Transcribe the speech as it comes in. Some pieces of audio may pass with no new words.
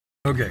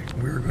Okay,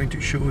 we're going to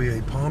show you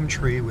a palm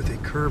tree with a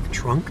curved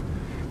trunk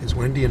as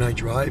Wendy and I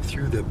drive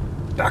through the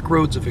back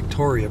roads of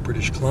Victoria,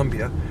 British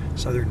Columbia,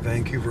 southern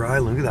Vancouver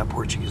Island. Look at that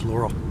Portuguese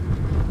laurel.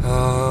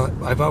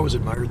 I've always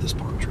admired this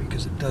palm tree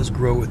because it does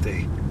grow with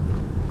a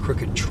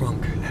crooked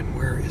trunk. And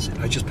where is it?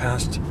 I just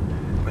passed a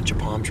bunch of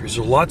palm trees.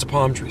 There's lots of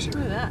palm trees here.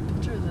 Look at that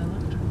picture of the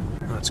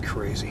electric. That's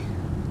crazy.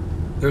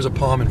 There's a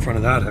palm in front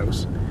of that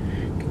house.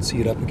 You can see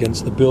it up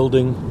against the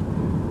building.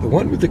 The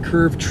one with the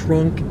curved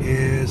trunk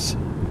is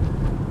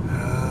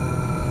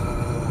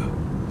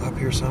up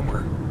here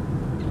somewhere.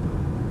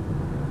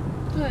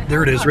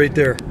 There it is, right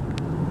there. I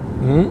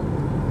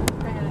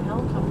had a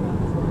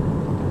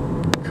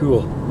helicopter.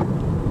 Cool.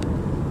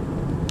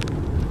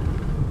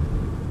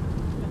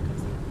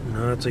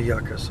 No, it's a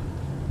yuccas.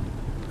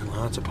 And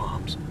lots of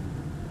palms.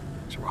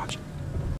 Thanks for watching.